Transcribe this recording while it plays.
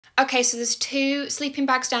Okay, so there's 2 sleeping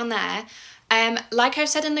bags down there. Like I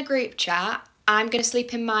said in the group chat, I'm going to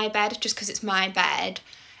sleep in my bed just because it's my bed,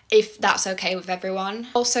 if that's okay with everyone.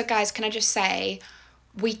 Also, guys, can I just say,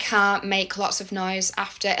 we can't make lots of noise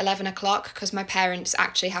after 11 o'clock because my parents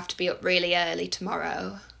actually have to be up really early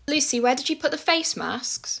tomorrow. Lucy, where did you put the face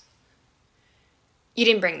masks? You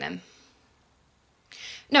didn't bring them.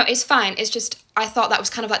 No, it's fine. It's just, I thought that was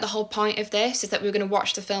kind of like the whole point of this, is that we were going to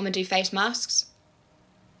watch the film and do face masks.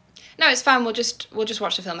 No, it's fine. We'll just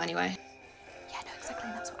watch the film anyway. Yeah, no, exactly.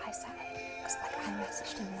 That's what I said. Because, like, I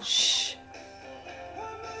messaged him. Shh.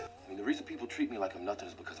 I mean, the reason people treat me like I'm nothing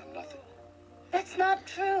is because I'm nothing. That's not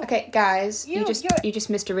true. Okay, guys, you just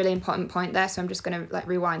missed a really important point there, so I'm just going to, like,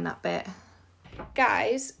 rewind that bit.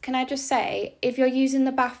 Guys, can I just say, if you're using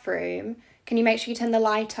the bathroom, can you make sure you turn the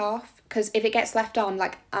light off? Because if it gets left on,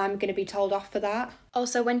 like, I'm going to be told off for that.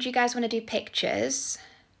 Also, when do you guys want to do pictures?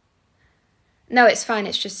 No, it's fine.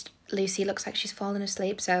 It's just Lucy looks like she's fallen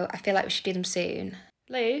asleep, so I feel like we should do them soon.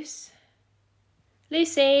 Lucy?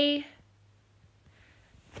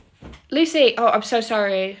 Lucy! Oh, I'm so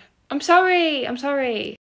sorry. I'm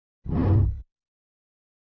sorry.